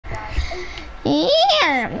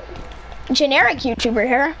Yeah. Generic YouTuber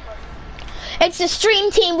here. It's the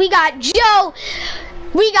stream team. We got Joe.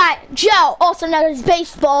 We got Joe, also known as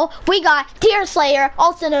Baseball. We got Deer Slayer,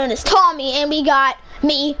 also known as Tommy. And we got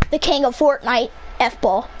me, the king of Fortnite,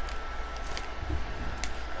 F-Ball.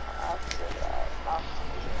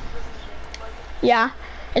 Yeah,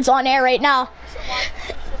 it's on air right now.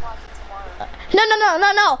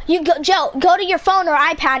 No. You go, Joe. Go to your phone or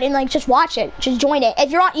iPad and like just watch it. Just join it.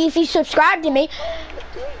 If you subscribe to me,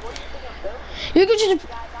 you can just.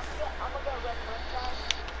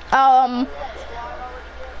 I'm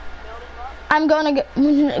gonna go.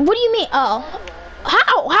 What do you mean? Oh,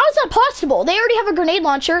 how is that possible? They already have a grenade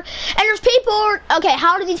launcher, and there's people. Okay,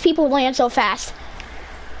 how do these people land so fast?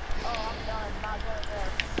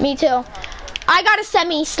 Me too. I got a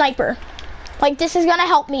semi-sniper. Like, this is gonna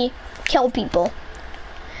help me kill people.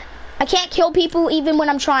 I can't kill people even when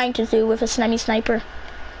I'm trying to do with a semi-sniper.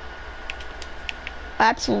 I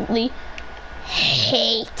absolutely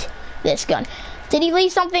hate this gun. Did he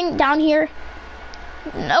leave something down here?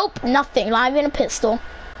 Nope, nothing. Not even a pistol.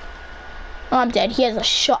 Oh, I'm dead. He has a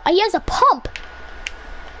shot. He has a pump.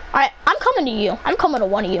 Alright, I'm coming to you. I'm coming to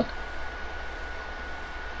one of you.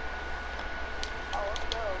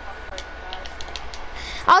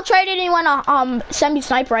 I'll trade anyone a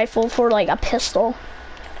semi-sniper rifle for like a pistol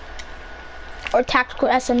or tactical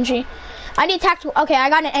SMG. I need tactical. Okay, I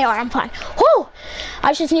got an AR. I'm fine. Whoo!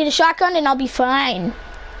 I just need a shotgun and I'll be fine.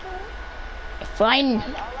 Fine.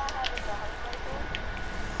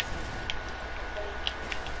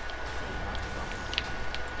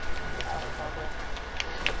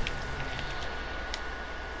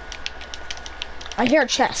 I hear a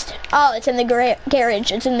chest. Oh, it's in the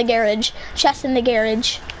garage. It's in the garage. Chest in the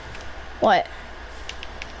garage. What?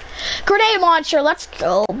 Grenade launcher. Let's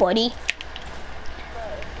go, buddy.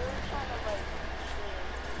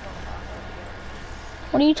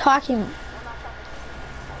 What are you talking?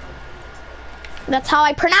 That's how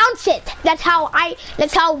I pronounce it. That's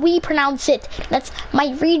how we pronounce it. That's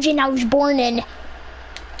my region I was born in.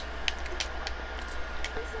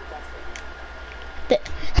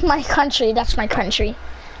 My country, that's my country.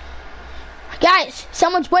 Guys,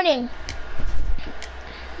 someone's winning.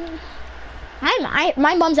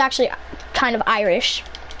 My mom's actually kind of Irish.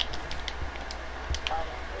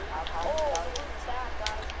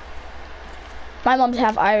 My mom's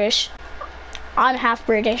half Irish. I'm half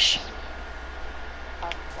British.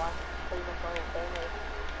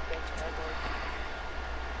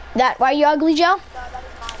 Why are you ugly, Joe?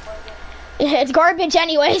 It's garbage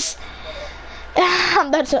anyways.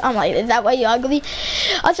 I'm like, is that why you ugly?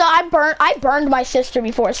 So I burned my sister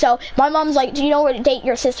before. So my mom's like, do you know what date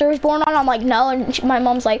your sister was born on? I'm like, no. And my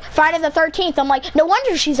mom's like, Friday the 13th. I'm like, no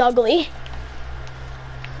wonder she's ugly.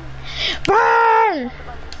 Burn!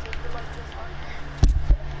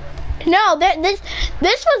 No, this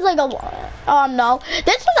was like no.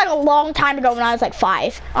 This was like a long time ago when I was like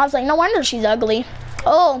 5. I was like, no wonder she's ugly.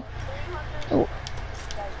 Oh.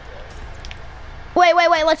 Wait,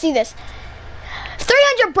 let's see this.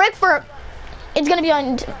 300 brick for, it's gonna be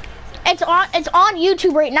on, it's on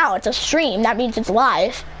YouTube right now. It's a stream. That means it's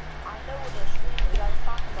live.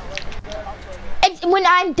 It's when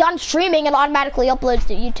I'm done streaming, it automatically uploads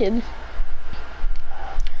to YouTube.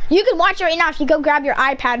 You can watch it right now if you go grab your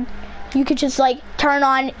iPad. You could just like turn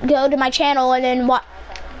on, go to my channel, and then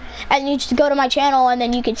and you just go to my channel, and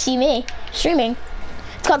then you can see me streaming.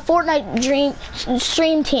 It's called Fortnite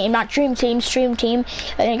Stream Team, not Dream Team, Stream Team.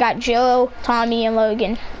 And you got Joe, Tommy, and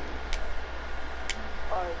Logan.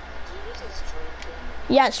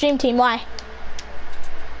 Yeah, Stream Team, why?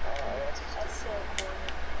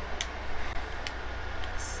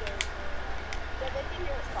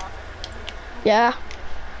 Yeah.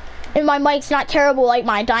 And my mic's not terrible like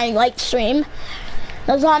my Dying Light stream.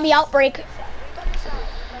 The zombie outbreak.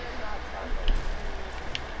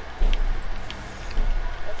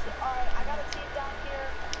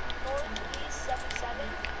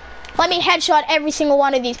 Let me headshot every single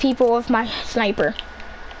one of these people with my sniper.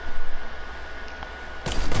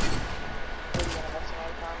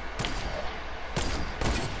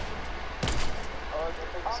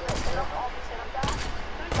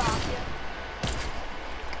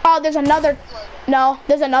 Oh, there's another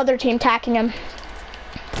team attacking him.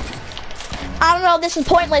 I don't know, this is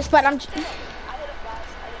pointless, but I'm...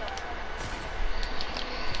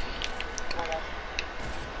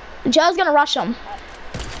 Joe's gonna rush him.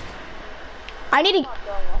 I need to...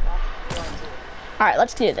 Alright,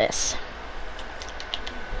 let's do this.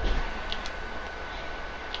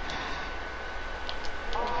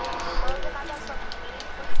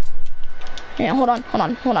 Yeah, hold on.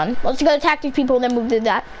 Let's go attack these people and then move to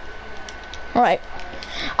that. All right.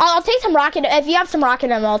 I'll take some rocket. If you have some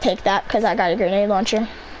rocket ammo, I'll take that because I got a grenade launcher.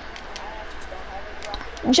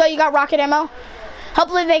 Joe, you got rocket ammo?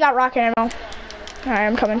 Hopefully they got rocket ammo. All right,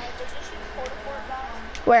 I'm coming.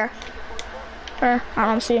 Where? Where? I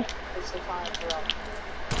don't see.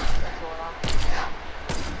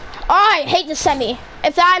 Oh, I hate the semi.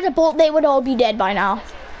 If that had a bolt, they would all be dead by now.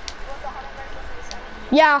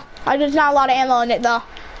 Yeah, there's not a lot of ammo in it though.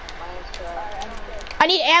 I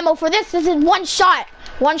need ammo for this. This is one shot.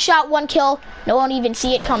 One shot, one kill. No one even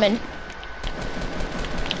see it coming.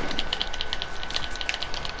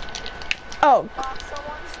 Oh.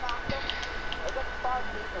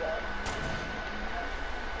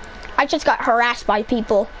 I just got harassed by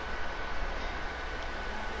people.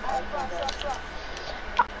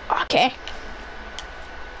 Okay.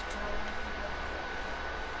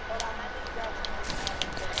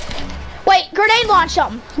 Wait, grenade launch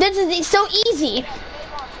them. This is so easy.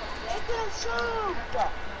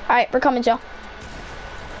 Alright, we're coming, Joe.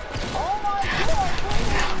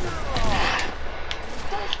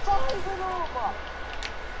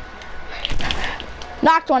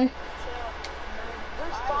 Knocked one.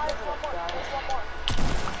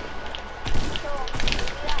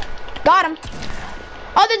 Got him.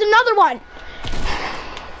 Oh, there's another one.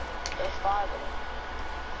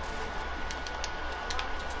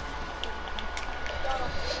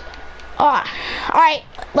 Oh, all right,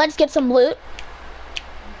 let's get some loot.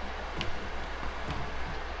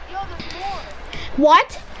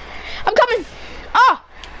 What? I'm coming. Oh.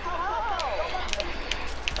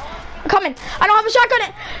 I'm coming. I don't have a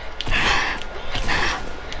shotgun.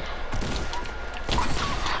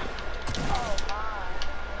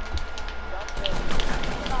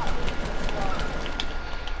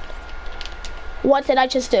 What did I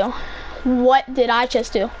just do? What did I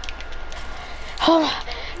just do? Oh.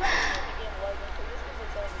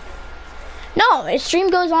 No, the stream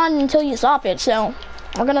goes on until you stop it, so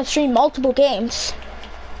we're gonna stream multiple games.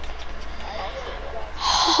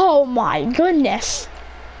 Oh my goodness.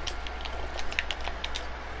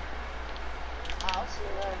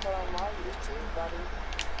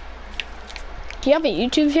 Do you have a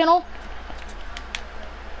YouTube channel?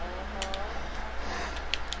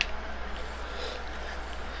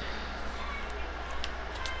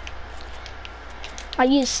 I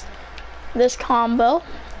use this combo.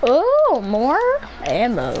 Oh, more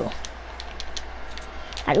ammo.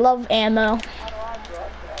 I love ammo.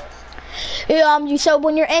 So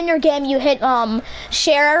when you're in your game, you hit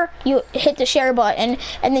share. You hit the share button,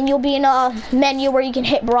 and then you'll be in a menu where you can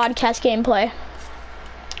hit broadcast gameplay.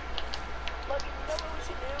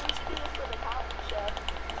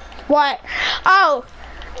 What? Oh,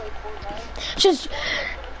 just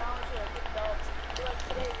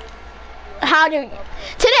how to.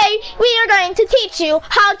 Today we are going to teach you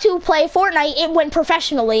how to play Fortnite and win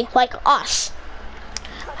professionally, like us.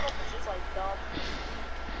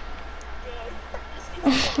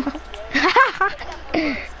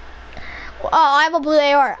 Oh, I have a blue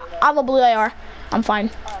AR. I have a blue AR. I'm fine.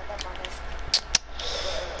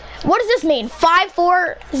 What does this mean?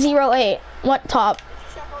 5408. What top?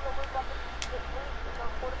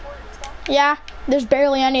 Yeah, there's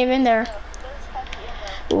barely any in there.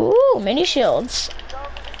 Ooh, mini shields.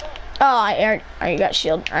 Oh, I already got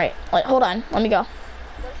shield. All right, wait, hold on. Let me go.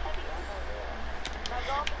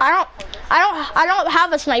 I don't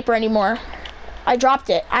have a sniper anymore. I dropped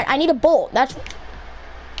it. I need a bolt. That's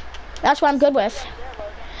what I'm good with.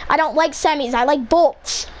 I don't like semis. I like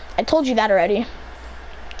bolts. I told you that already.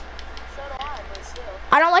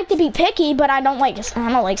 I don't like to be picky, but I don't like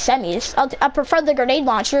semis. I prefer the grenade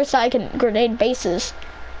launcher so I can grenade bases.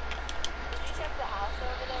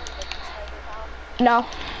 No.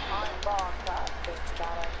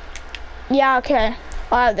 Yeah, okay.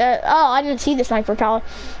 Oh, I didn't see the sniper power.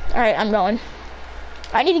 Alright, I'm going.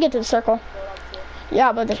 I need to get to the circle.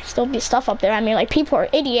 Yeah, but there'll still be stuff up there. I mean, like, people are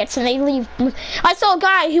idiots and they leave. I saw a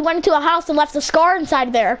guy who went into a house and left a scar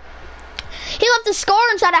inside there. He left a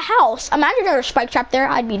scar inside a house. Imagine there was a spike trap there.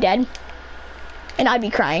 I'd be dead. And I'd be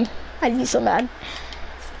crying. I'd be so mad.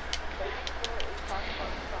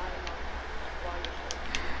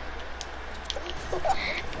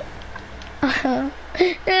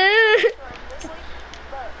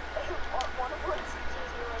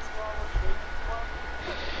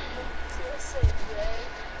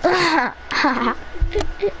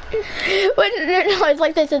 No, it's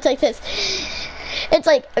like this. It's like this. It's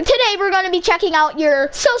like, today we're going to be checking out your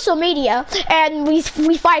social media, and we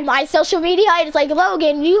find my social media, and it's like,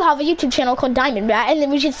 Logan, you have a YouTube channel called Diamond Bat, and then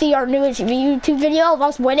we should see our newest YouTube video of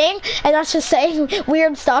us winning, and us just saying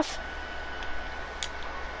weird stuff.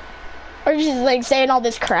 We're just like saying all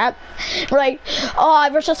this crap. We're like, oh,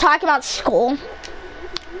 we're just talking about school.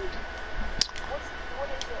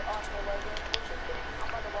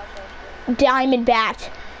 Diamond bat.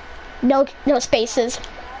 No spaces.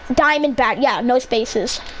 Diamond bat. Yeah, no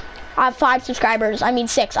spaces. I have 5 subscribers. I mean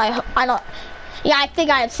 6. I don't. Yeah, I think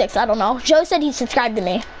I have 6. I don't know. Joe said he subscribed to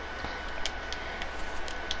me.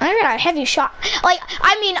 I got a heavy shot. Like,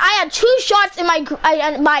 I mean, I had 2 shots in my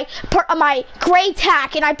gray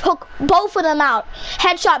tack, and I took both of them out.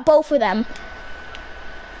 Headshot both of them.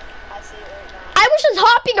 I see it right now. I was just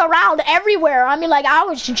hopping around everywhere. I mean, like, I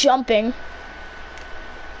was jumping.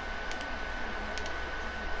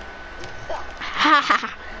 Ha ha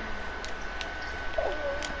ha.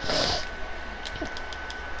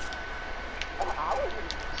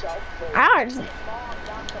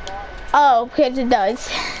 Oh, because it does.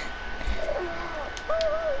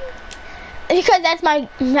 Because that's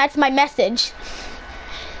my message.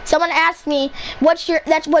 Someone asked me, what's your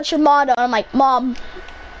motto? I'm like, Mom.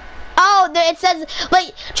 Oh, it says,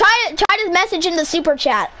 like, try to message in the super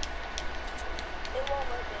chat.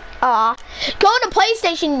 Go to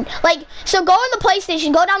PlayStation, like, so go in the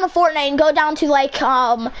PlayStation, go down to Fortnite, and go down to, like,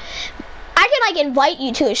 I can, like, invite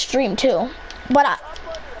you to a stream, too. But,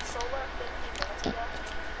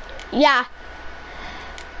 yeah.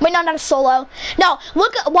 Wait, no, not a solo. No,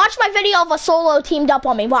 watch my video of a solo teamed up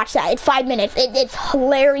on me. Watch that. It's 5 minutes. It's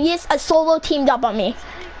hilarious. A solo teamed up on me.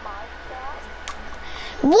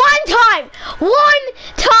 One time!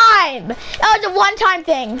 That was a one-time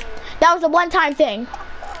thing. That was a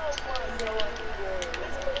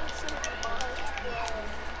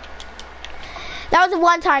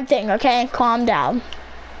one-time thing, okay? Calm down.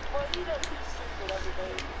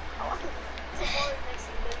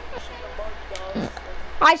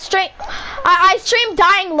 I stream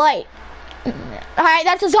Dying Light. Alright,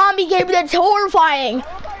 that's a zombie game that's horrifying.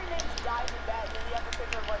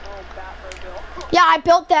 Yeah, I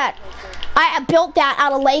built that. I built that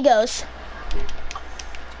out of Legos.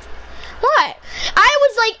 What? I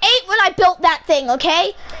was like 8 when I built that thing,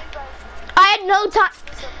 okay? I had no time.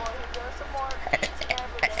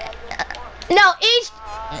 No,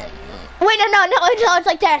 wait, no, it's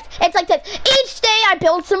like this. It's like this. Each day I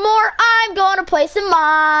build some more. I'm going to play some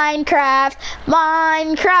Minecraft.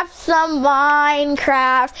 Minecraft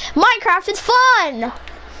is fun.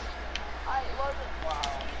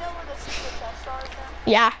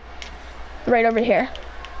 Yeah. Right over here.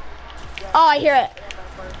 Oh, I hear it.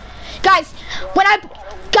 Guys, when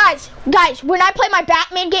I play my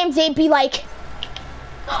Batman games, they'd be like,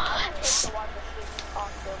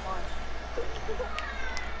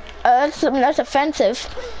 that's offensive.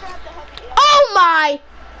 Oh my!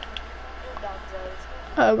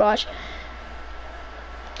 Oh gosh.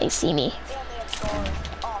 They see me.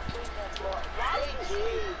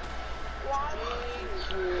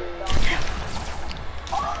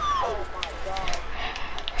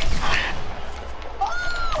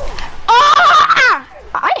 Ah!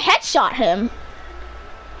 I headshot him.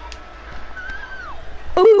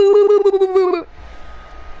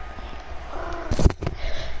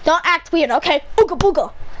 Don't act weird, okay? Ooga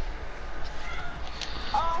booga.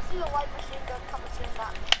 Oh, I see the light machine gun coming soon.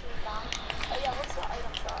 That machine down. Oh yeah, what's the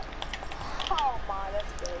item shop? Oh my,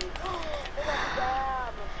 that's great. They got the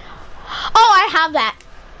dab. Oh, I have that.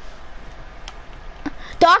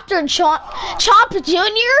 Dr. Chomp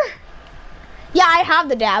Jr.? Yeah, I have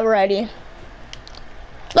the dab already.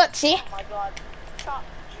 Look, see? Oh my god. Chomp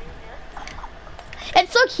Jr.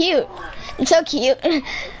 It's so cute. It's so cute.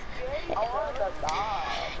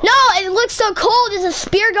 No, it looks so cool. There's a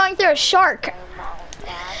spear going through a shark.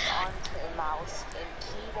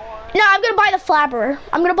 No, I'm gonna buy the flapper.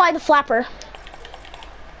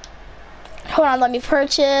 Hold on, let me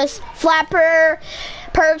purchase. Flapper,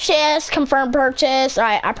 purchase, confirm purchase.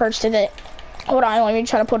 Alright, I purchased it. Hold on, let me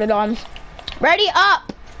try to put it on. Ready,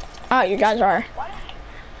 up! Oh, you guys are.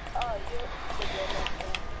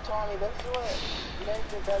 Tommy, this is what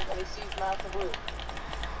Major does when he sees massive loot.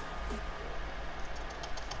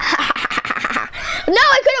 No,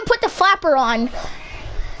 I couldn't put the flapper on.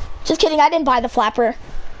 Just kidding, I didn't buy the flapper.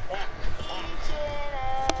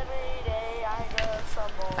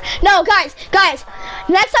 No, guys,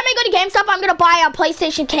 next time I go to GameStop, I'm gonna buy a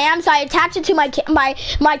PlayStation cam. So I attach it to my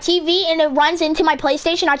TV, and it runs into my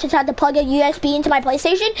PlayStation. I just have to plug a USB into my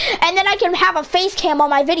PlayStation, and then I can have a face cam on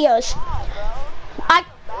my videos. I.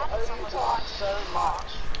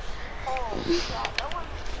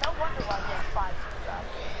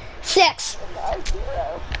 6.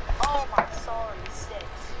 Oh my, sorry,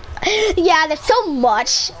 6. Yeah, that's so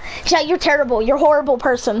much. Yeah, you're terrible. You're a horrible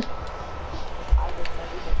person.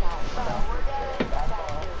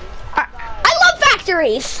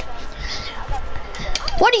 berries.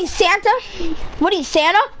 What are you, Santa? What are you,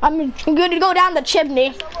 Santa? I'm gonna go down the chimney.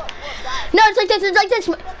 No, it's like this. It's like this.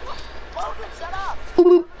 Logan, shut up.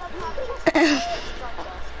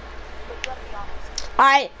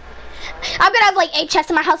 Alright. I'm gonna have like 8 chests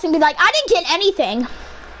in my house and be like, I didn't get anything.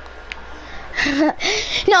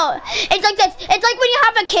 No, it's like this. It's like when you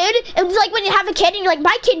have a kid. It's like when you have a kid and you're like,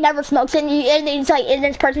 my kid never smokes, and it's like, and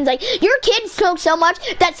this person's like, your kid smokes so much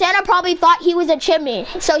that Santa probably thought he was a chimney,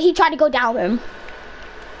 so he tried to go down him.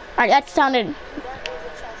 Alright, that sounded.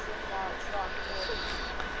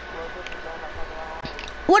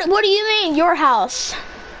 What do you mean, your house?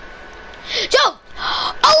 Joe,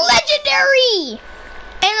 a legendary!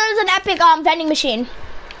 And there's an epic vending machine.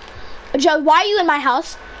 Joe, why are you in my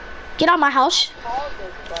house? Get out of my house.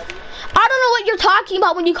 I don't know what you're talking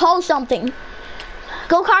about when you call something.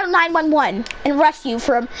 Go call 911 and arrest you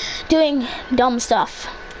for doing dumb stuff.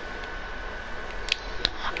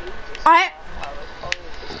 Alright.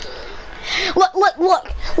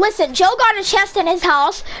 Look. Listen, Joe got a chest in his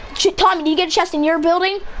house. Tommy, did you get a chest in your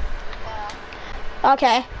building?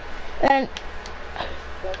 Okay. And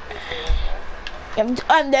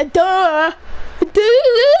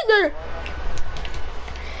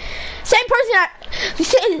same person that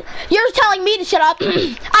you're telling me to shut up.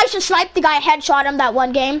 I should snipe the guy, headshot him that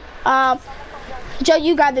one game. Joe,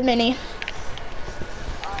 you grab the mini.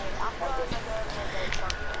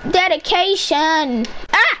 Dedication.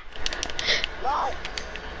 Ah!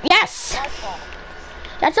 Yes.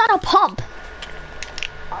 That's not a pump.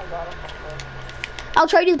 I'll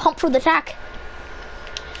trade you the pump for the tack.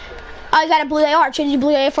 I got a blue AR. Trade you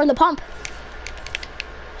blue AR for the pump.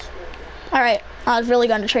 All right. I was really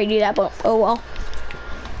going to trade you that, but oh well.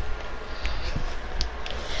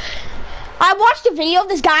 I watched a video of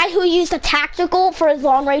this guy who used a tactical for his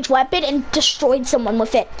long-range weapon and destroyed someone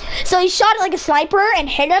with it. So he shot it like a sniper and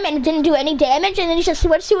hit him and it didn't do any damage, and then he just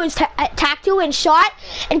switched to his tactical and shot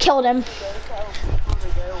and killed him.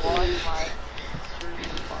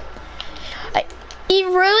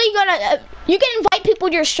 You really gonna? You can invite people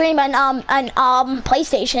to your stream on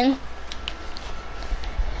PlayStation.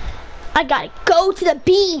 I gotta go to the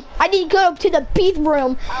B. I need to go to the B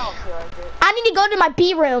room. I need to go to my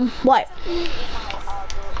B room. What?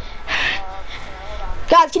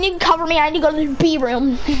 Guys, can you cover me? I need to go to the B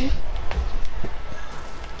room.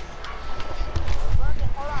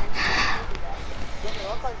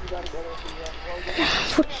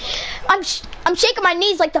 I'm shaking my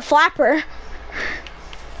knees like the flapper.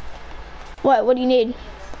 What do you need?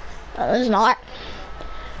 There's not.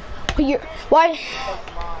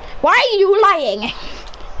 Why are you lying?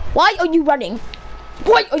 Why are you running?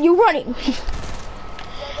 Why are you running?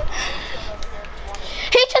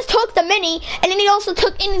 He just took the mini, and then he also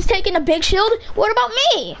took and he's taking a big shield. What about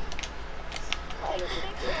me?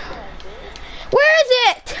 Where is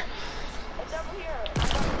it? It's over here.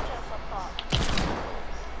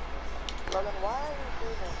 Logan, why are you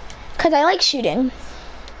shooting? Cause I like shooting.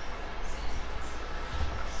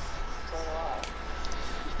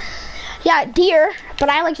 Yeah, deer, but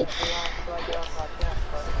I like to.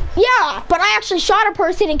 Yeah, but I actually shot a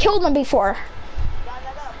person and killed them before.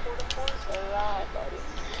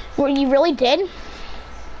 Well, you really did?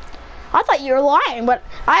 I thought you were lying, but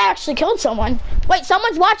I actually killed someone. Wait,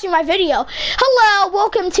 someone's watching my video. Hello,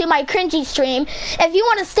 welcome to my cringy stream. If you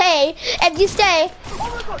want to stay, if you stay.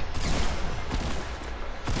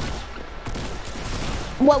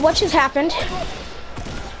 What just happened?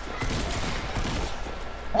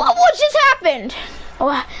 What just happened?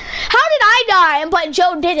 How did I die, but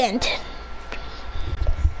Joe didn't?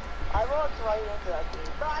 I walked right into that dude.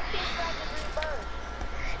 Bro, I can't grab the green bird.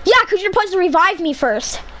 Yeah, because you're supposed to revive me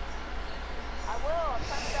first. I will. I'm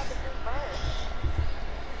trying to grab the green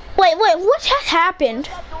bird. Wait, what just happened?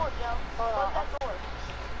 Close that door, Joe. Close that door.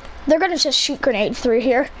 They're gonna just shoot grenades through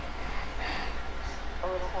here.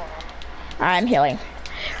 Hold on. Alright, I'm healing.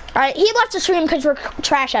 Alright, he left the stream because we're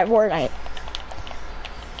trash at Fortnite.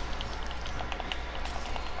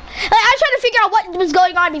 I was trying to figure out what was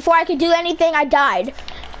going on before I could do anything. I died.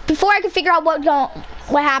 Before I could figure out what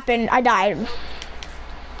happened, I died.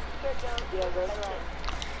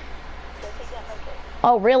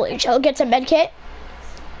 Oh, really? Joe gets a med kit?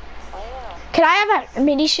 Can I have a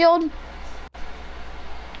mini shield?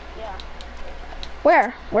 Yeah.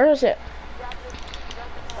 Where? Where is it?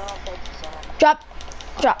 Drop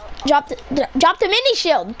the mini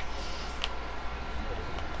shield.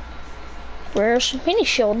 Where's the mini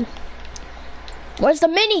shield? Where's the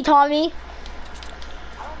mini, Tommy?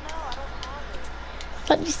 I don't know. I don't have it.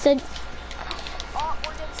 But you said. Oh,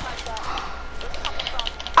 we're getting sniped at. Where's it coming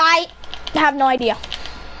from? I have no idea.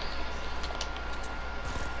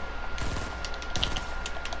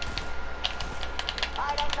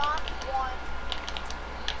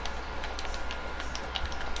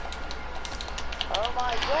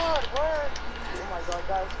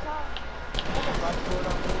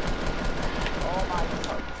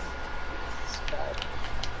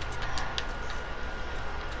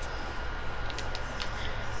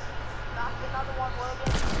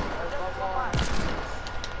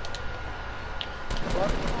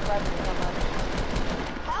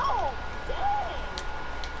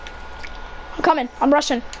 coming. I'm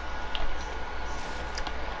rushing.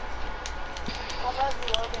 Come res me,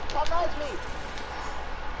 Logan. Come res me.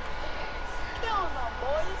 Kill them,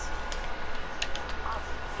 boys. I'm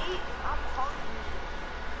eating. I'm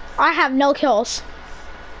hungry. I have no kills.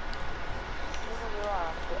 Neither do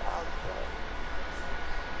I.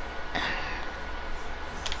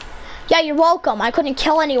 Yeah, you're welcome. I couldn't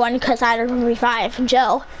kill anyone because I had to revive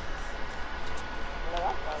Joe.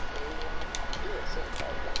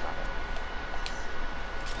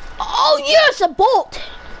 Oh yes, a bolt!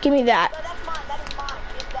 Give me that. No, that's mine. That is mine.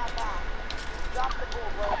 Give that back. Drop the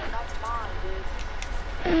bolt, Logan. That's mine,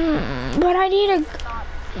 dude. But I need a. No,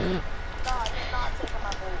 you're not taking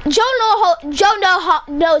my bolt. Joe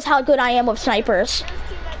knows how good I am with snipers. Here's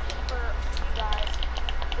 2 medkits for you guys.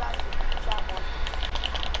 You guys can use that one.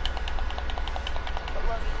 But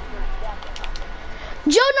Logan, you're definitely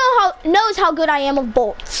not. Joe knows how good I am with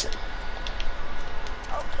bolts. Okay,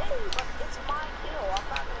 but it's my kill. I'm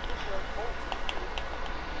not gonna give you a bolt.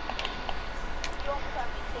 You almost have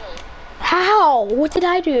me killed. How? What did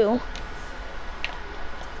I do?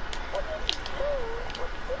 What did you do? What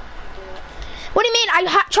did you do? What do you mean? I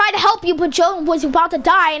tried to help you, but Joe was about to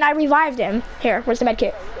die, and I revived him. Here, where's the med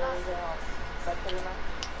kit?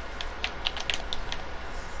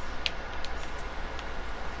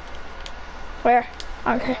 Where?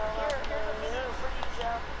 Okay.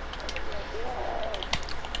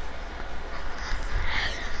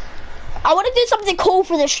 I want to do something cool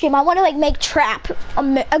for this stream. I want to like make trap,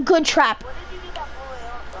 a good trap. Where did you get that blue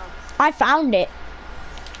AR from? I found it.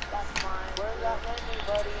 That's mine. Where's that menu,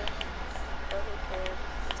 buddy? Where's it, kid?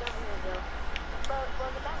 It's over here, Joe. Bro,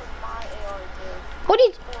 Logan, that was my AR too. What are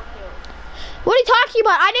you 4 kills. What are you talking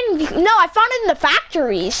about? I didn't. No, I found it in the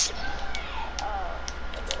factories.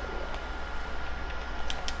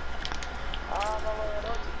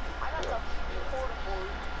 I got the portable.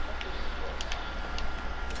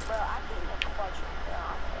 Bro, I think the clutch was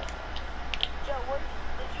down. Joe, what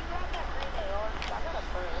did you grab that green AR? I got a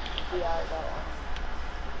bird. Yeah, I got one.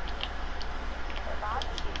 If I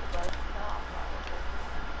just get the bird, no, I'm fine with it.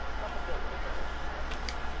 I'm gonna get rid of it.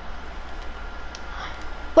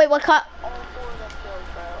 Wait, what cut? All 4 of them kills,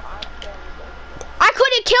 bro. I'm killing you. I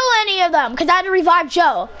couldn't kill any of them because I had to revive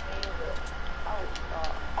Joe.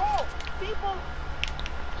 Oh, people!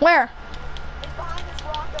 Where? It's behind this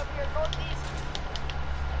rock up here, northeast.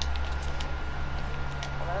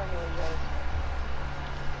 Well, I don't know where he goes.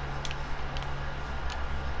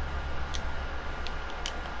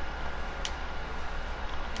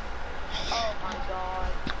 Oh my god.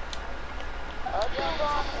 Jump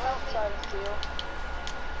on the help side of steel.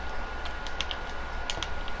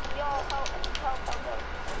 Y'all help.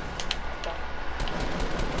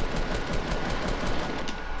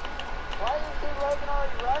 Why is this Logan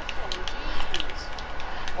already rushing? Jeez.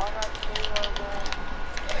 Why not me, Logan?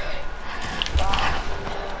 Stop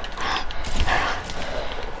me.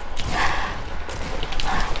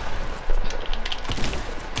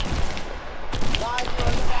 Why is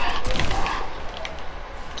Logan not here?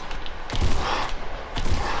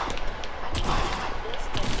 I need to keep my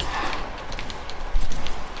distance.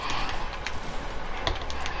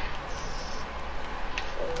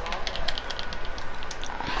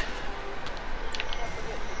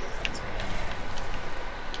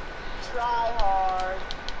 Try hard.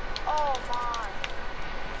 Oh my.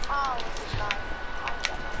 Oh, this is not.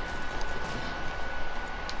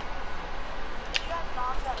 Did you guys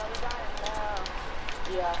knock that other guy or no?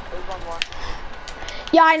 Yeah, there's one more.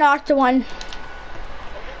 Yeah, I knocked the one. Is it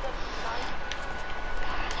the knife?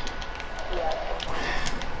 Yeah, it's one more.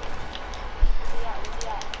 Where's he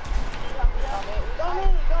at? Go me.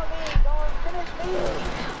 Finish me.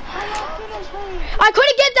 Come on, finish me. I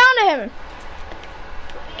couldn't get down to him.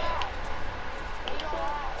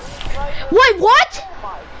 Wait, what? Oh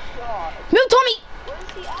my god. You told me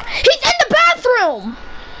Where's he at? he's in the bathroom.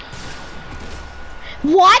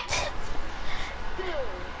 What? Dude.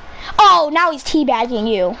 Oh, now he's teabagging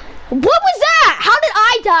you. What was that? How did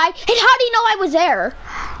I die? And how do you know I was there?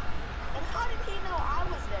 And how did he know I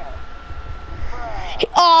was there?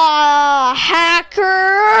 Bruh.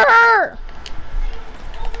 Hacker.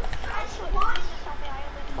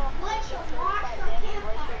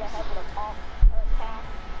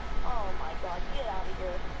 Oh my god, get out of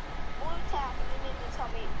here. Blue tack, and you need to tell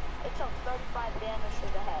me it took 35 damage to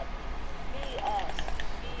the head.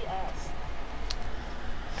 BS.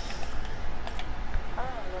 I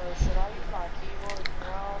don't know, should I use my keyboard and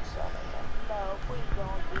mouse? I don't know. No, please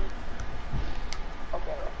don't, dude.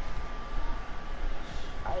 Okay.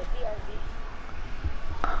 I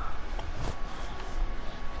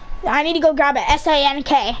I need to go grab a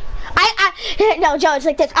SANK. No, Joe, it's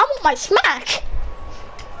like this. I want my smack.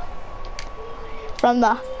 From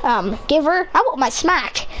the giver, I want my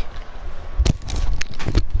smack.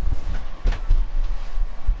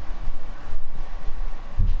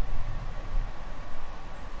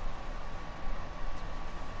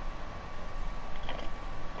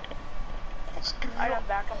 Alright, I'm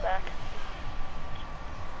back.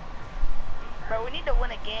 Bro, we need to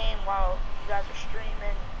win a game while you guys are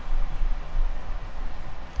streaming.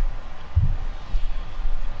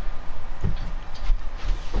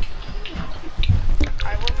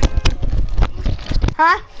 Alright, what we...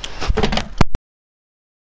 Huh?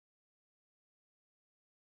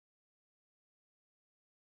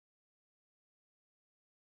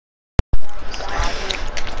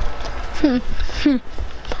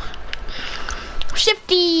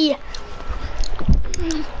 Shifty.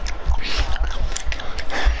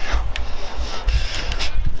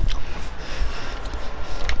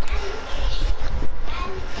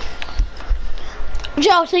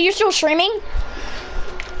 Joe, so you're still streaming?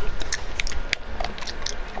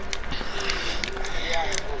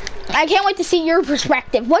 I can't wait to see your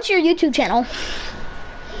perspective. What's your YouTube channel?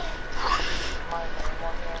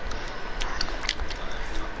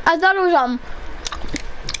 I thought it was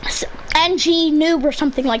NG Noob or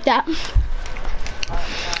something like that.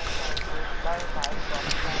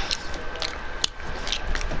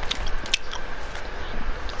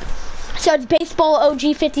 So it's Baseball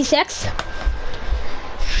OG 56.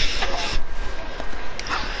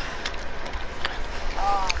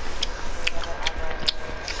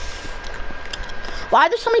 Why are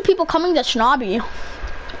there so many people coming to Snobby?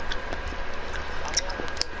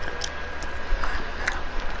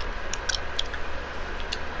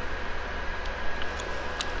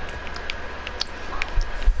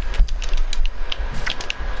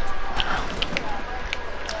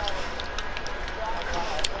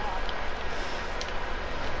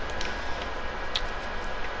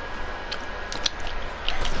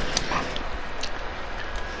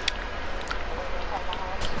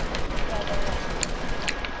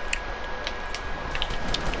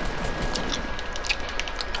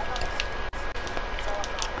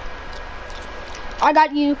 I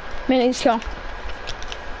got you minutes kill.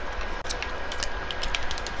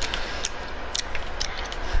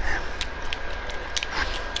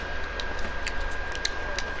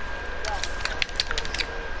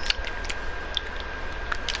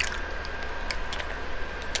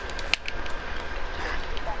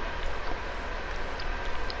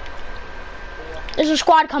 There's a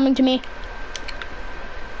squad coming to me.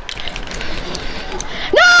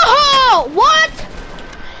 No! What?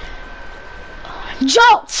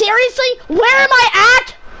 Joe, seriously? Where am I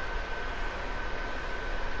at?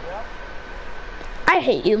 I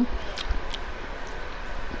hate you.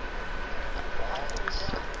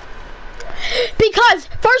 Because,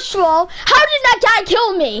 first of all, how did that guy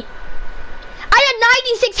kill me? I had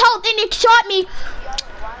 96 health and it shot me.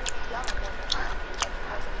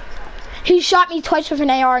 He shot me twice with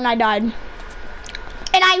an AR and I died. And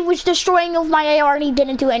I was destroying with my AR and he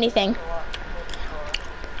didn't do anything.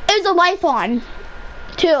 It was a life on,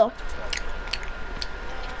 too.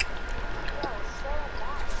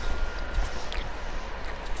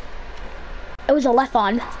 It was a left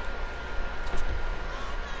on.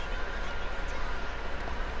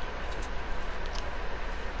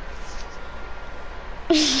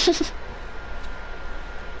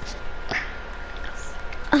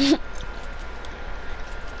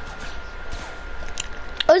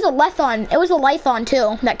 It was a left on. It was a life on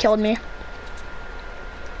too that killed me.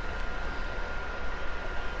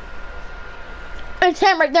 It's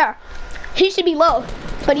him right there. He should be low,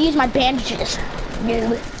 but he used my bandages.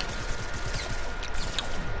 Noob.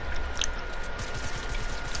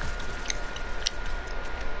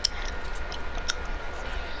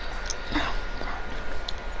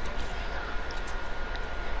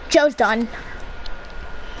 Joe's done.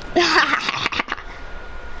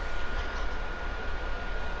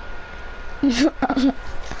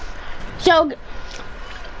 So,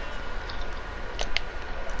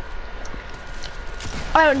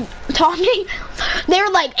 Tommy, they were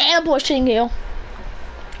like ambushing you.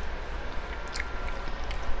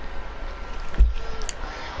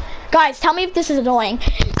 Guys, tell me if this is annoying.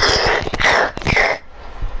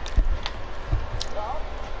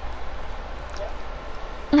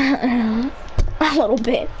 A little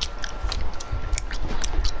bit.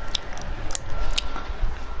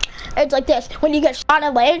 It's like this. When you get shot in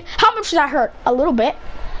the leg, how much does that hurt? A little bit.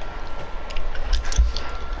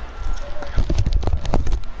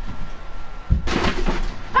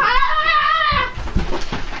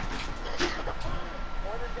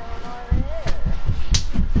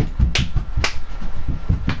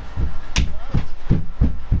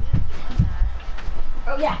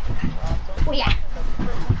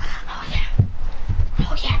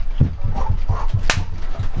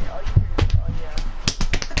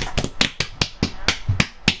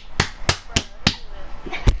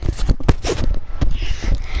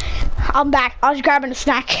 I'm back. I was grabbing a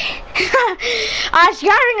snack. I was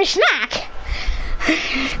grabbing a snack.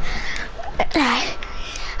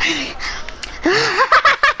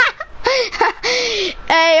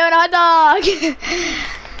 Hey, what hot dog?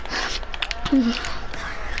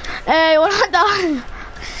 Hey, what hot dog?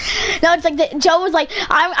 No, it's like Joe was like,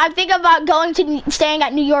 I'm thinking about staying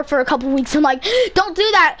at New York for a couple weeks. I'm like, don't do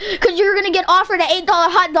that, because you're gonna get offered an $8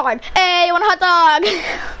 hot dog. Hey, you want a hot dog?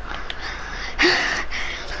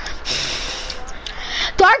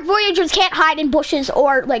 Dark Voyagers can't hide in bushes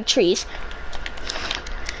or like trees.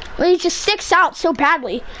 He just sticks out so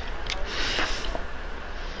badly.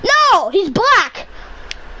 No, he's black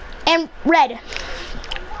and red.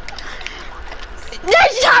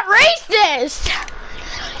 That's not racist.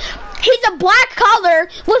 He's a black color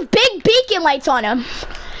with big beacon lights on him.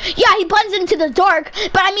 Yeah, he blends into the dark,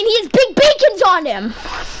 but I mean, he has big beacons on him.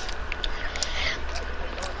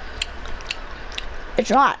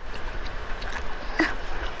 It's not.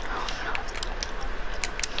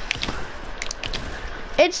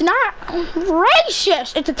 It's not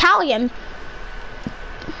racist. It's Italian.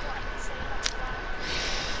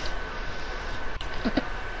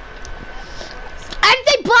 I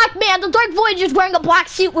say black man. The Dark Voyager's wearing a black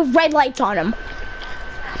suit with red lights on him.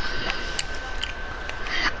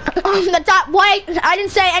 That's not white. I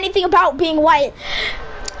didn't say anything about being white.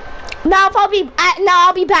 Now I'll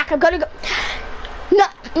be back. I'm gonna go. No,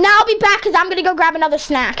 now I'll be back because I'm gonna go grab another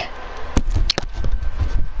snack.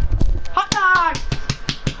 Hot dog.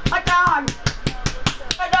 Hot dog.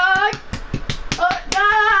 Hot dog. Hot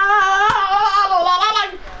dog.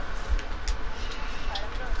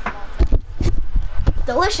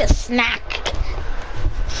 Delicious snack.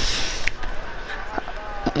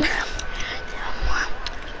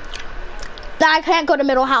 I can't go to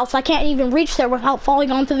middle house. I can't even reach there without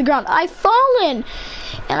falling onto the ground. I've fallen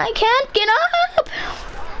and I can't get up.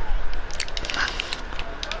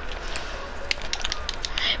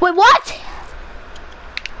 Wait, what?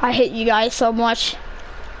 I hate you guys so much.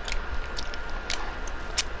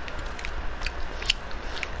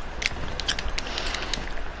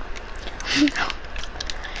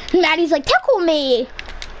 Maddie's like, tickle me.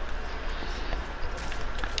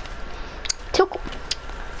 Tickle.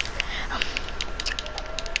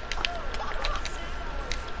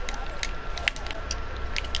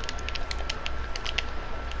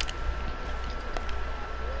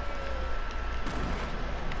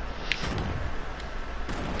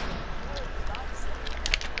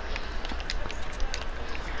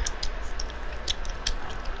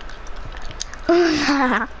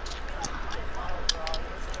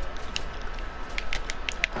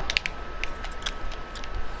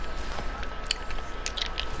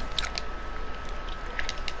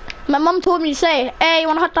 My mom told me to say, hey, you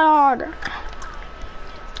want a hot dog?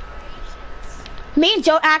 Me and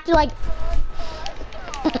Joe acted like...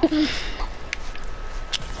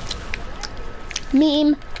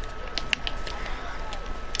 Meme.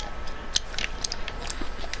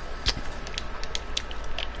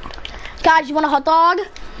 Guys, you want a hot dog?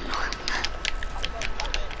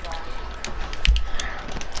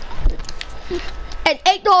 An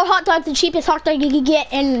 $8 hot dog's the cheapest hot dog you can get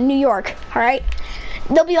in New York, alright?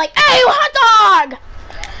 They'll be like, hey, hot dog!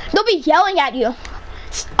 They'll be yelling at you.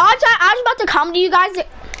 I was about to come to you guys.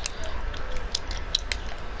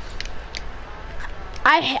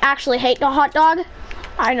 I actually hate the hot dog.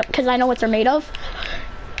 I know, because I know what they're made of.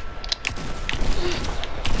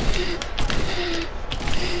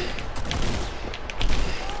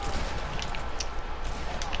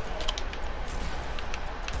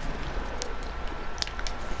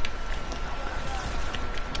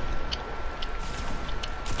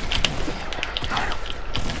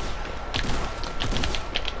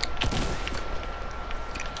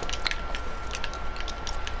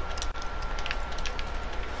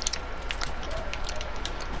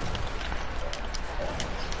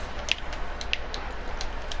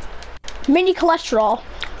 Mini cholesterol.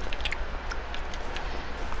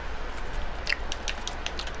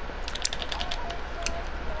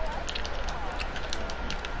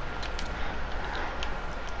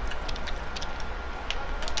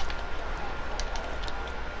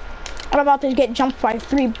 I'm about to get jumped by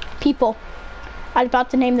 3 people. I was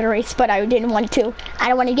about to name the race, but I didn't want to. I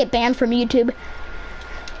don't want to get banned from YouTube.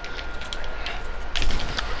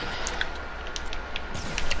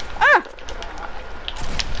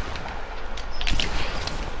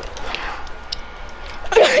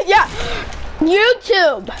 Yeah,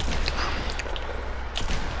 YouTube.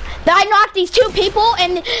 I knocked these 2 people,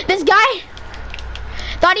 and this guy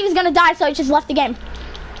thought he was gonna die, so he just left the game.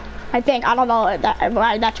 I think. I don't know.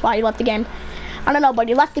 That's why he left the game. I don't know, but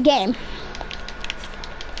he left the game.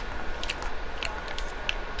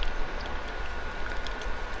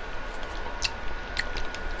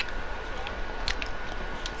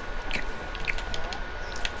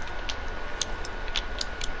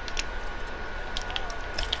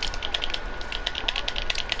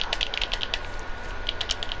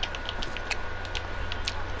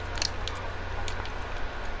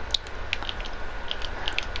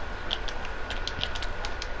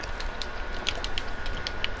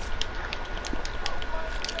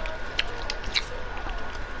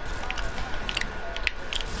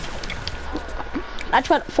 That's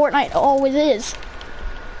what Fortnite always is.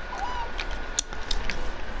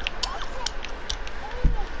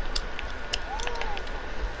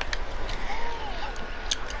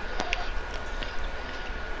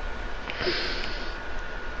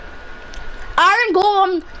 Iron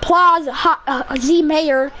Golem Plaza Z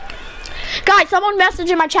Mayor. Guys, someone messaged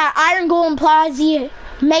in my chat. Iron Golem Plaza Z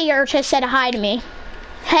Mayor just said hi to me.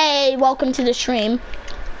 Hey, welcome to the stream,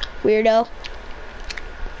 weirdo.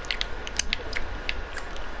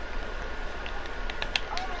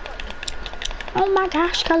 Oh my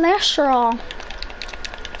gosh, cholesterol.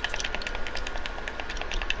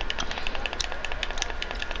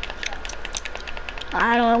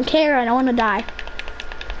 I don't care, I don't want to die.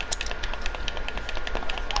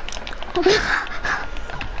 Because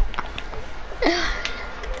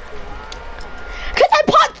I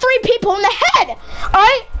popped 3 people in the head,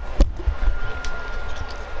 alright?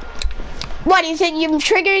 What, is it you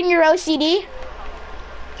triggering your OCD?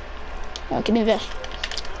 Oh, give me this.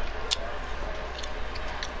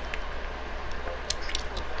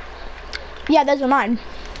 Yeah, those are mine.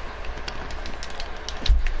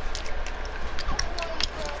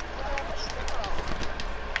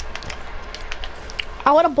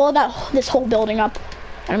 I want to blow this whole building up.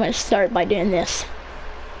 And I'm going to start by doing this.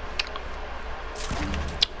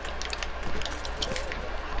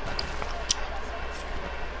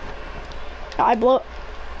 I blow it.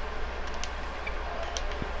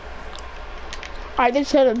 Alright, this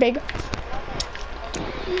is a big...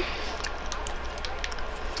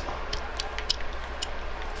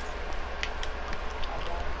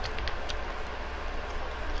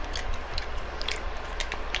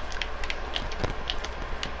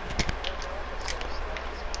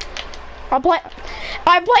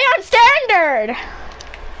 I play on standard.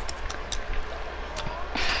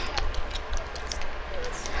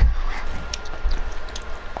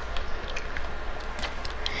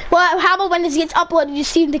 Well, how about when this gets uploaded, you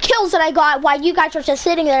see the kills that I got while you guys are just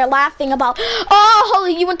sitting there laughing about, oh,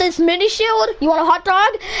 holy, you want this mini shield? You want a hot dog?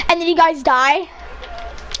 And then you guys die.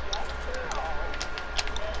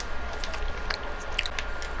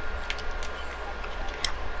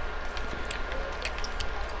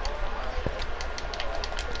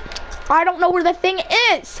 I don't know where the thing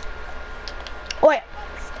is. Wait.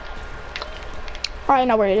 I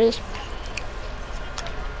know where it is.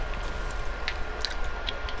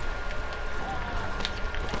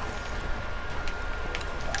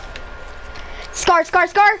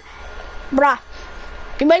 Scar. Bruh.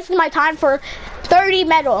 You're wasting my time for 30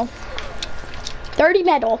 metal. 30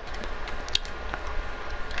 metal.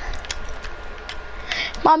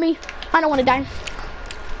 Mommy, I don't want to die.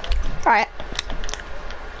 Alright.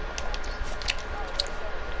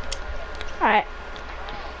 Alright.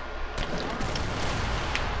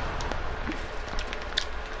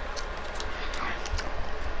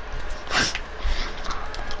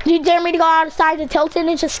 You dare me to go outside to Tilton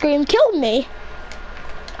and just scream, kill me?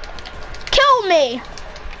 Kill me!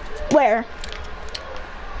 Where?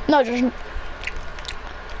 No, just...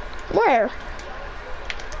 Where?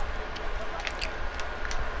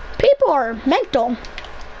 People are mental.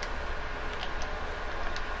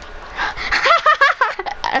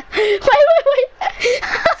 Wait.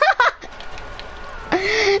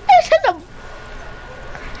 This is a...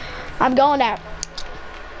 I'm going out.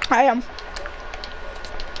 I am.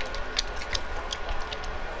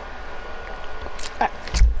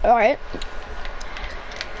 Alright.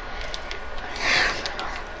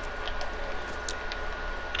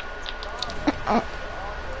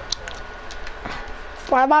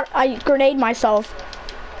 What about I grenade myself?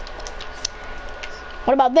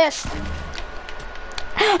 What about this?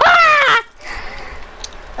 Ah!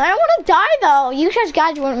 I don't want to die though. You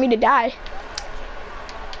guys want me to die.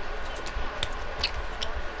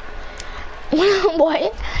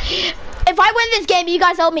 What? If I win this game, you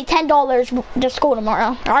guys owe me $10 to school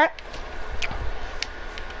tomorrow. All right?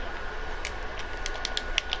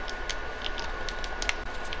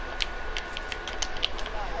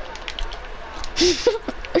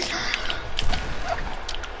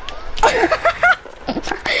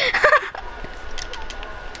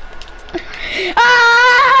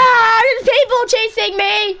 Ah! There's people chasing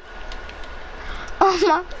me. Oh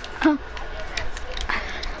my.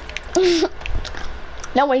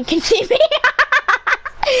 No one can see me.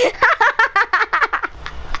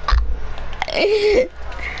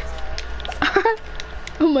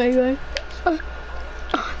 Oh my god.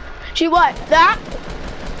 She what? That?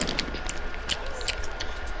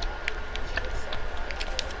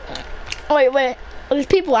 Wait. There's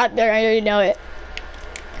people out there, I already know it.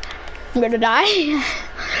 I'm gonna die.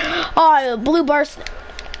 Oh, blue burst.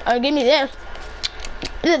 Give me this.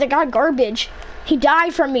 They got garbage. He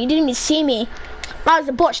died from me. He didn't even see me. I was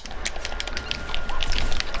a bush.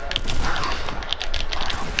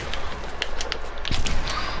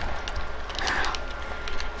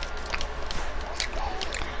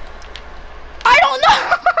 I don't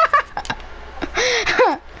know.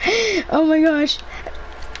 Oh my gosh.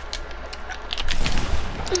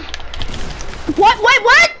 What?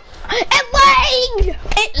 It lagged!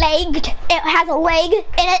 It lagged. It has a leg and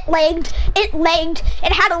it lagged. It lagged.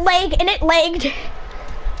 It had a leg and it lagged.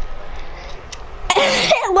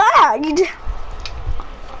 It lagged.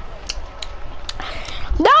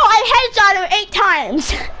 No, I headshot him 8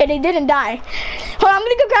 times and he didn't die. Hold on, I'm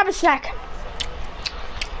gonna go grab a snack.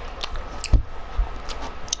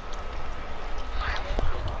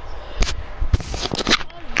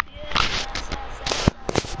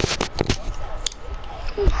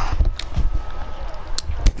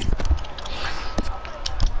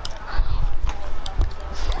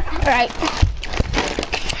 Alright.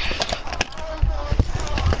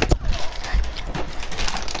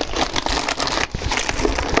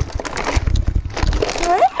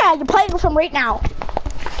 Yeah, you're playing with him right now.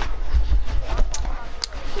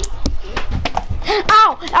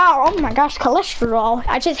 Ow! Ow! Oh my gosh, cholesterol.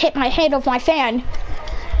 I just hit my head with my fan.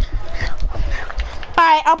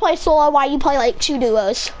 Alright, I'll play solo while you play like 2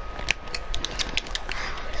 duos.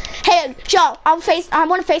 Hey, Joe, I want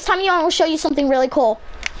to FaceTime you and I'll show you something really cool.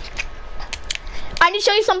 I need to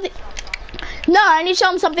show you something. No, I need to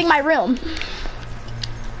show him something in my room.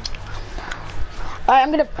 Alright,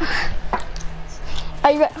 I'm gonna.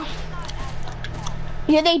 Are you ready?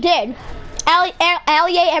 Yeah, they did. Allie,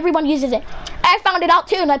 everyone uses it. I found it out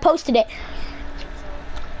too and I posted it.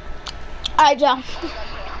 Alright, Joe.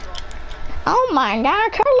 Oh my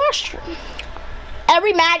god, cholesterol.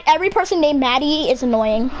 Every person named Maddie is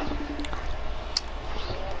annoying.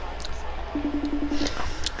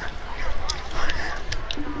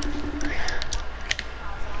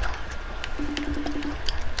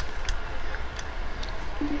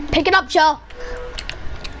 Pick it up, Joe.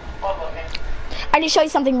 I need to show you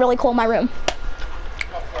something really cool in my room.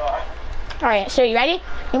 Alright, so you ready?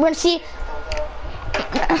 You're gonna see.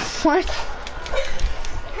 What?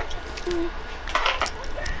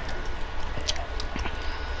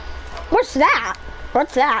 What's that?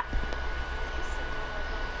 What's that?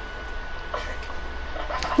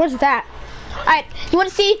 What's that? Alright, you wanna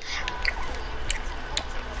see?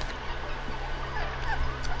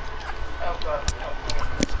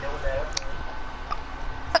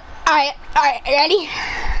 Alright, ready?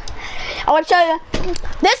 I want to show you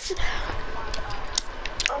this.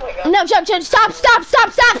 Oh my god. No, stop,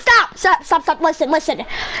 listen.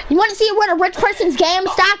 You want to see what a rich person's game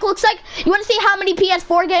stack looks like? You want to see how many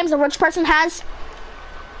PS4 games a rich person has?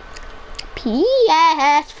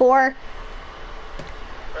 PS4.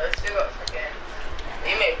 Let's do it again.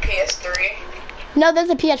 You mean PS3? No, those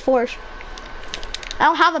are PS4s. I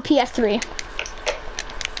don't have a PS3.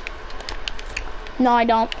 No, I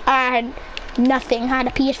don't. I had nothing. I had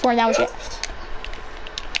a PS4 and that was it.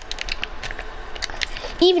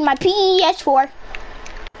 Even my PS4.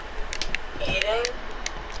 Eating?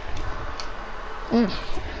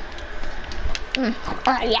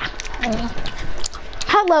 Yeah.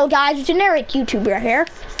 Hello, guys. Generic YouTuber here.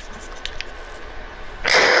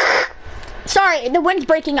 Sorry, the wind's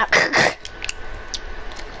breaking up. Bye,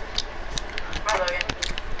 Logan.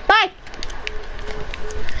 Bye.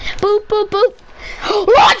 Boop, boop, boop.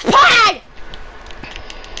 Launch pad!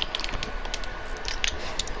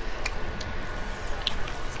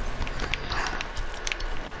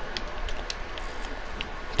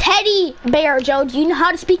 Teddy bear, Joe. Do you know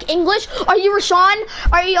how to speak English? Are you Rashawn?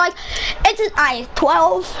 Are you like, I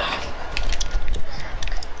 12.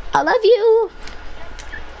 I love you.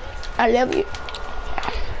 I love you.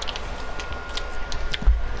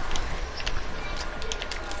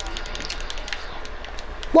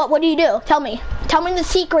 What do you do? Tell me. Tell me the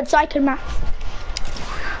secret so I can No,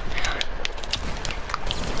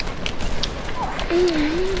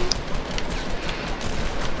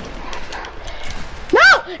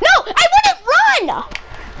 I wouldn't run. No,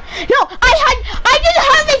 I didn't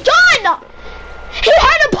have a gun. He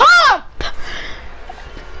had a pump.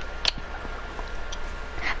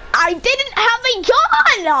 I didn't have a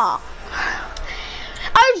gun.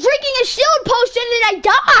 I was drinking a shield potion and I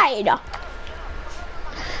died.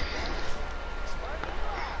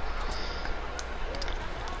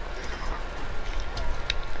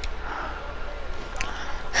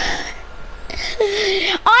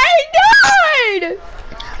 I died!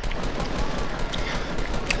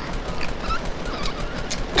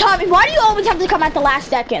 Tommy, why do you always have to come at the last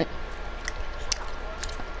second?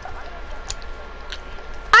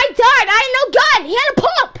 I died! I had no gun!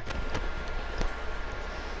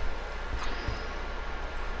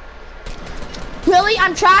 Really?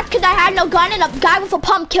 I'm trapped because I had no gun and a guy with a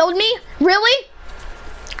pump killed me? Really?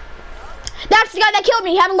 That's the guy that killed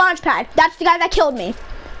me. He had a launch pad. That's the guy that killed me.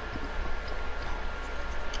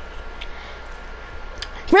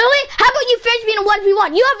 Really? How about you finish me in a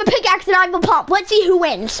 1v1? You have a pickaxe and I have a pump. Let's see who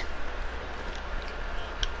wins.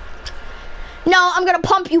 No, I'm gonna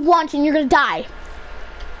pump you once and you're gonna die.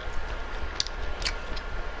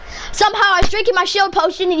 Somehow I was drinking my shield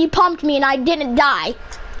potion and you pumped me and I didn't die.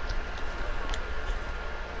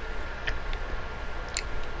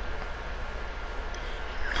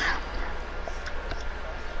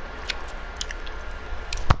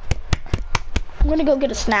 I'm gonna go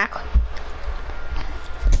get a snack.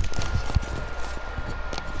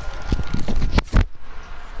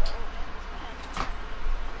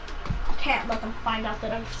 Can't let them find out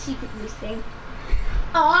that I'm secretly staying.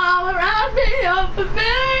 All around me, up a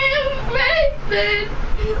million faces,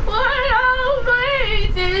 worn out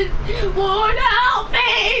faces, worn out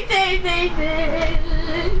faces.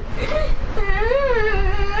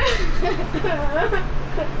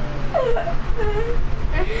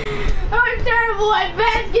 I'm terrible at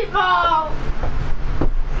basketball.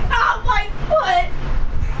 Oh, my foot.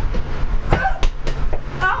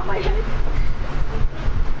 Oh, my head.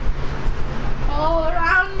 All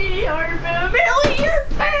around me are familiar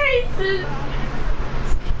faces.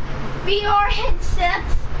 VR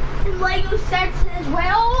headsets and Lego sets as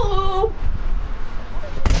well.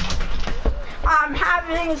 I'm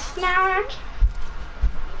having a snack.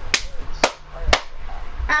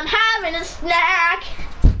 I'm having a snack.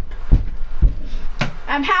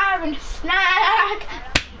 I'm having a snack.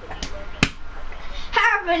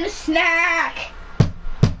 Having a snack.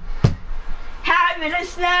 Having a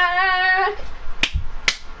snack.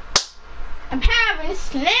 I'm having a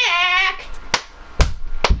snack.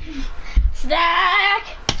 Snack.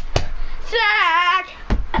 Snack.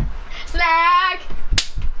 Snack.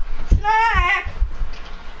 Snack.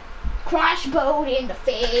 Crossbow in the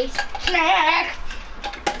face. Snack.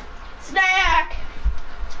 Snack.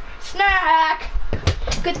 Snack.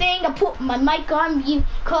 Good thing I put my mic on mute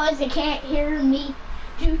cause they can't hear me.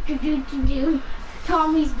 Do.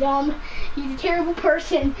 Tommy's dumb. He's a terrible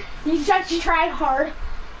person. He's such a try hard.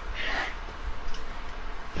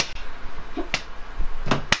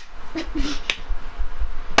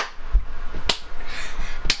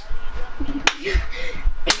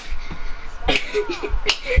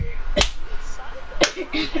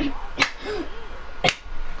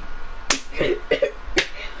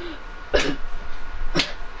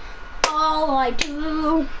 All I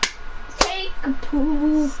do is take a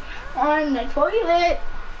poo on the toilet.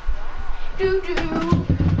 Do.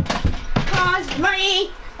 Cause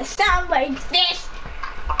money, I sound like this.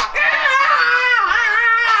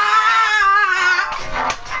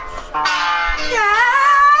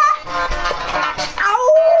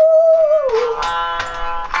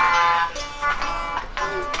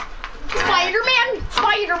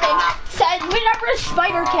 Spider-Man says whenever a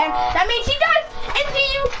spider can, that means he does. And see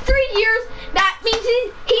you 3 years, that means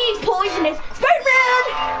he's poisonous. Spider-Man!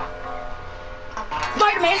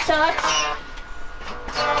 Spider-Man sucks.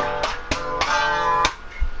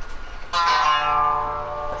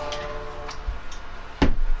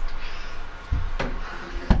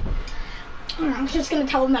 I'm just gonna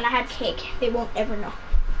tell them that I had cake. They won't ever know.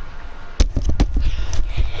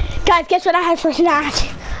 Guys, guess what I had for snack?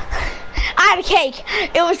 I had a cake.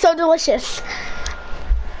 It was so delicious.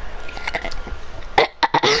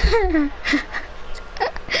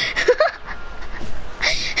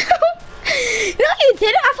 No, you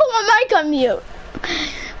didn't. I put my mic on mute.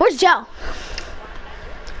 Where's Joe?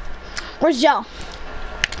 Where's Joe?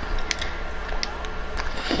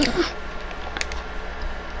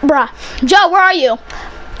 Bruh. Joe, where are you?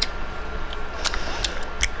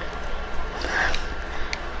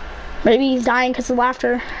 Maybe he's dying because of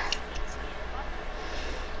laughter.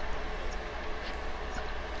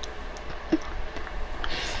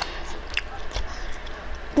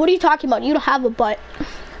 What are you talking about? You don't have a butt.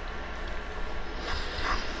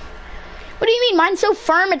 What do you mean? Mine's so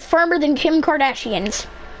firm, it's firmer than Kim Kardashian's.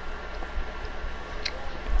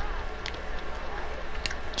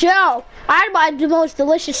 Joe, I had the most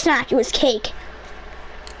delicious snack. It was cake.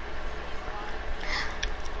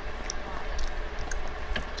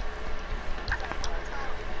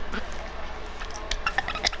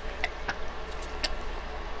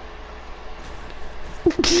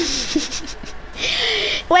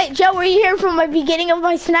 Wait, Joe, were you here from the beginning of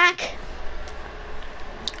my snack?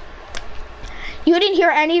 You didn't hear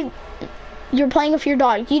any. You're playing with your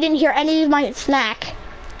dog. You didn't hear any of my snack.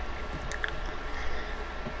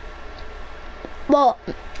 Well,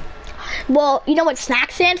 you know what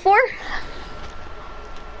snack stands for?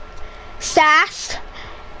 Sass.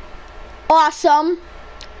 Awesome.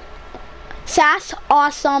 Sass.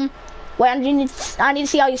 Awesome. Wait, I need to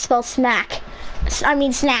see how you spell snack. I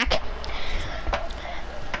mean snack.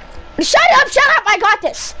 Shut up! I got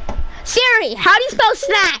this. Siri, how do you spell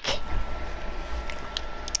snack?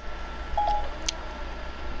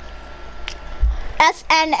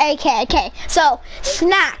 S-N-A-K. Okay, so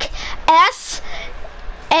snack.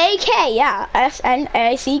 S-A-K. Yeah,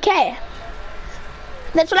 S-N-A-C-K.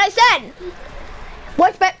 That's what I said.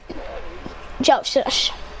 What's better? Joe,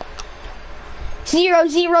 shush.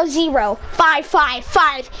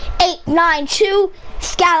 000555892.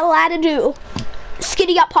 Scalaladadoo.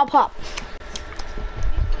 Skitty up, pop pop.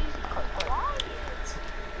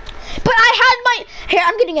 But I had my here.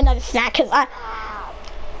 I'm getting another snack because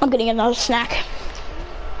I'm getting another snack.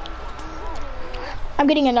 I'm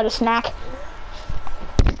getting another snack.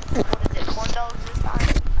 What is it, corn dogs this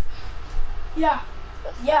time? Yeah.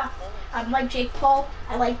 Yeah. I'm like Jake Paul.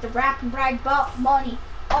 I like to rap and brag about money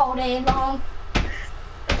all day long.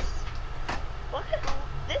 Look at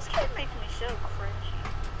this kid makes me so cringy.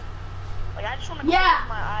 Like I just want to close Yeah.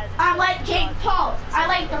 my eyes. I'm like Jake Paul. I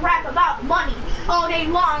like to rap about money all day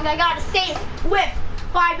long. I gotta stay with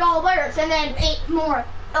 $5 and then 8 more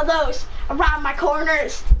of those around my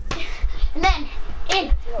corners. And then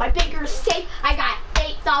in my bigger safe, I got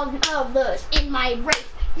 8,000 of those in my race.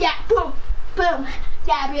 Yeah, boom, boom.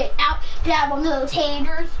 Dab it out. Dab on those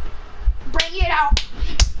haters. Bring it out.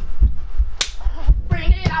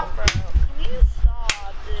 Bring it out. Bro, can you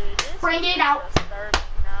stop, dude? This Bring it is out. disturbing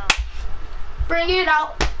now. Bring it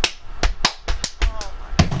out. Oh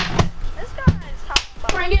my God. This guy is talking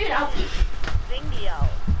about Bring it out. thingy out.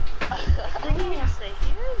 I don't even to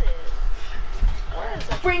hear this. Where is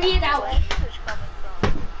this Bring it out. language coming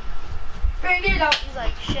from? Bring it out. He's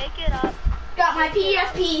like, shake it up. Got my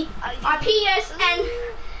PSP, my PSN,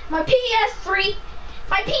 my PS3,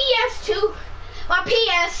 my PS2, my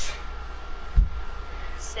PS.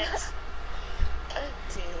 6.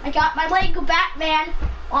 Dude. I got my Lego Batman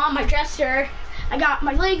on my dresser. I got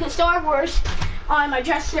my Lego Star Wars on my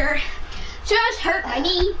dresser. Just hurt my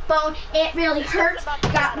knee bone. It really hurts.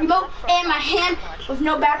 Got remote in my hand with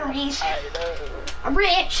no batteries. I'm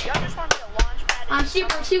rich. Y'all just want me to launch pad I'm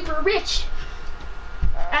super rich.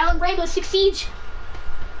 Alan Rainbow Six Siege.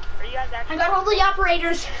 Are you guys actually? I got all the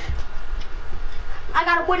operators. I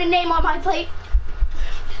got a wooden name on my plate.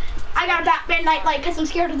 I got a Batman nightlight because I'm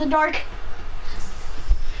scared of the dark.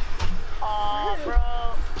 Aw, bro. I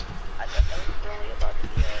thought that was really about to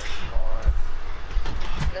be a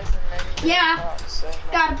score. Yeah.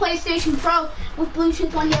 Got a PlayStation Pro with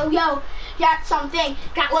Bluetooth on yo-yo. Got something.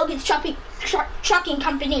 Got Logan's trucking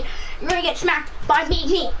company. You're gonna get smacked by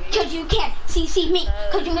me. Cause you can't see me.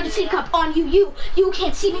 Cause you're gonna sneak up on you. You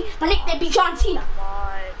can't see me. My nickname be John Cena.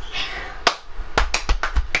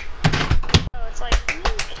 It's like, who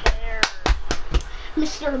cares?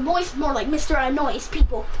 Mr. Moist, more like Mr. Annoys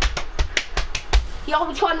people. He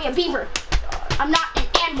always called me a beaver. I'm not an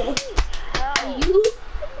animal. Are you?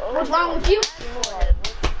 What's wrong with you?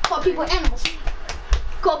 Call people animals.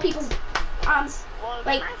 Call people,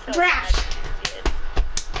 like giraffes.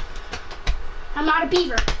 I'm not a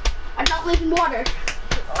beaver. I don't live in water.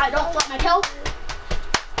 I don't flip my tail.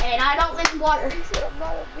 And I don't live in water.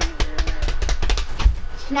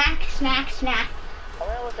 Snack.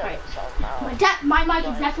 Alright. My mic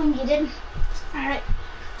is definitely muted. Alright.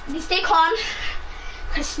 You stay calm.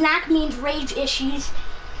 Because snack means rage issues.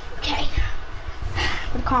 Okay.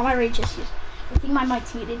 I'm gonna call my rage issues. I think my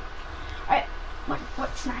mic's muted. Alright.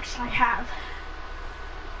 What snacks do I have?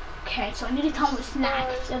 Okay, so I need to tell them the snack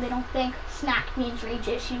so they don't think snack means rage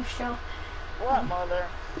issues. So What, mother?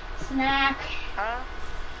 snack. Huh?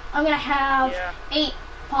 I'm gonna have Yeah. 8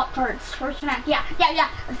 Pop-Tarts for snack. Yeah,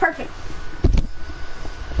 that's perfect.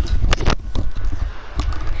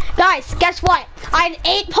 Guys, guess what? I had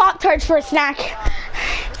 8 Pop-Tarts for a snack.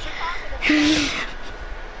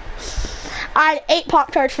 I had 8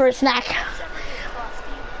 Pop-Tarts for a snack.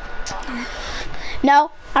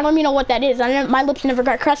 No, I don't even know what that is. My lips never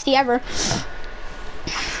got crusty ever.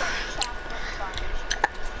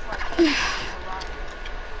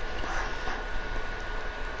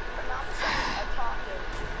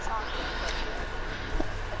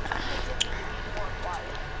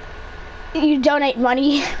 You donate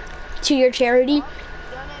money to your charity.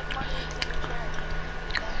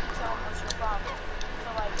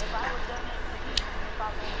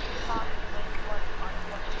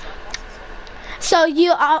 So I'll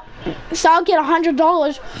get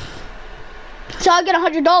 $100. So I'll get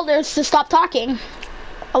 $100 to stop talking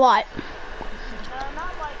a lot. No,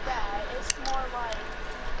 not like that. It's more like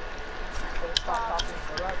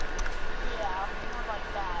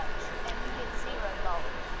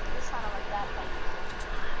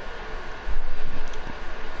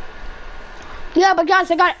Yeah, but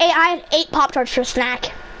guys, I had 8 Pop-Tarts for a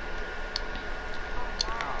snack.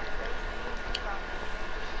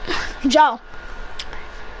 Joe,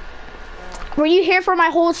 were you here for my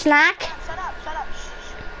whole snack? Shut up. Shh.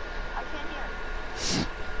 I can't hear.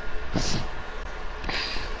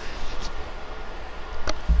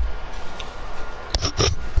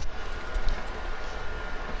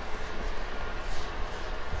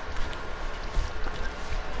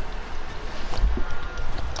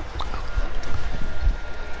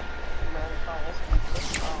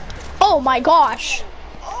 Oh my gosh.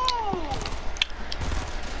 Oh!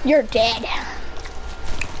 You're dead.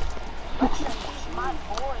 He's my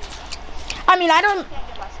boy. I mean, I don't Can't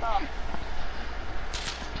get my stuff.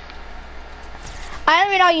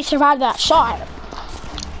 even know you survived that shot. Let's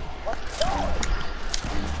go.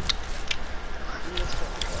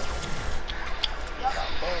 Yep.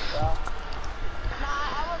 Nah,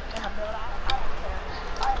 I wasn't gonna build. I don't care.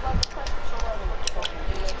 I love the question so well.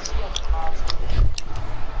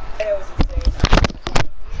 It was insane.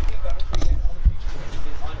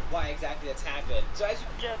 On why exactly that's happened. So as you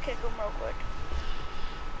Joe, kick him real quick.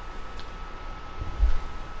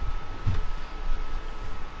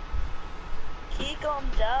 Kick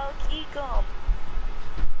him, Joe. Kick him.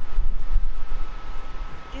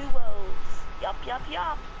 Duos.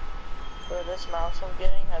 Yup. For this mouse I'm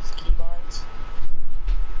getting has keybinds.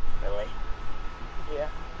 Really? Yeah.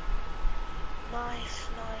 Nice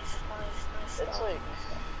It's stuff. like,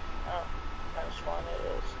 oh, how fun it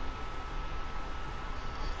is.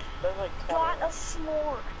 There's like 20. Got a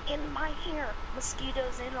s'more in my hair.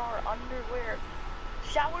 Mosquitoes in our underwear.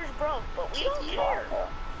 Showers broke, but we don't care.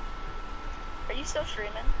 Are you still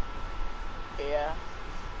streaming? Yeah.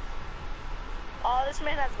 Oh, this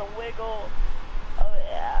man has the wiggle. Oh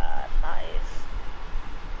yeah, nice.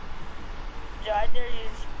 Joe, I dare you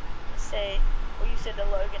to say, well, you said to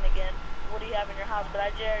Logan again. What do you have in your house? But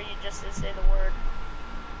I dare you just to say the word.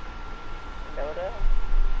 Dodo?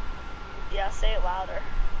 Yeah, say it louder.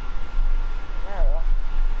 No.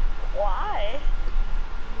 Why?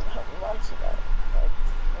 Months ago. Like,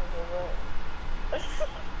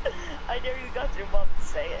 I dare you to go to your mom and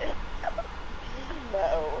say it.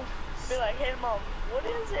 no. Be like, hey mom, what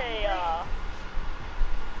is a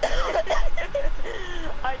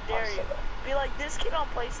I dare you. Be like, this kid on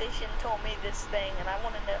PlayStation told me this thing, and I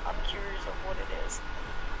want to know. I'm curious of what it is.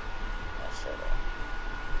 I said it.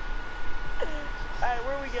 Alright,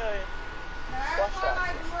 where are we going? Watch that.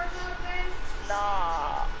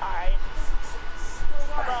 Nah, alright.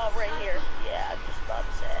 How about right here? Yeah, I was just about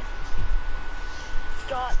to say.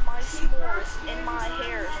 Got my s'mores in my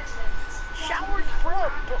hair. Showers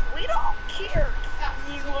broke, but we don't care.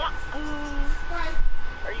 You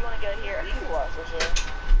or you want to go here? You can watch this here.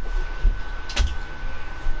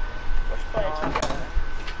 Which place?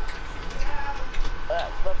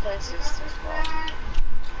 The place is too small.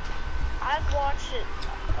 I've watched it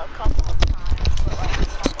a couple of times, but like,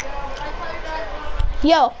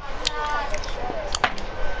 Yo,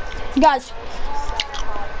 guys,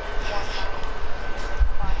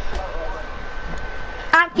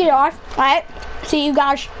 I'm get off. Alright, see you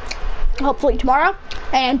guys hopefully tomorrow,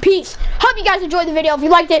 and peace. Hope you guys enjoyed the video. If you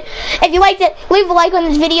liked it, leave a like on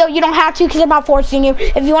this video. You don't have to because I'm not forcing you.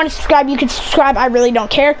 If you want to subscribe, you can subscribe. I really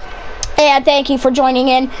don't care. And thank you for joining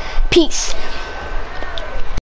in. Peace.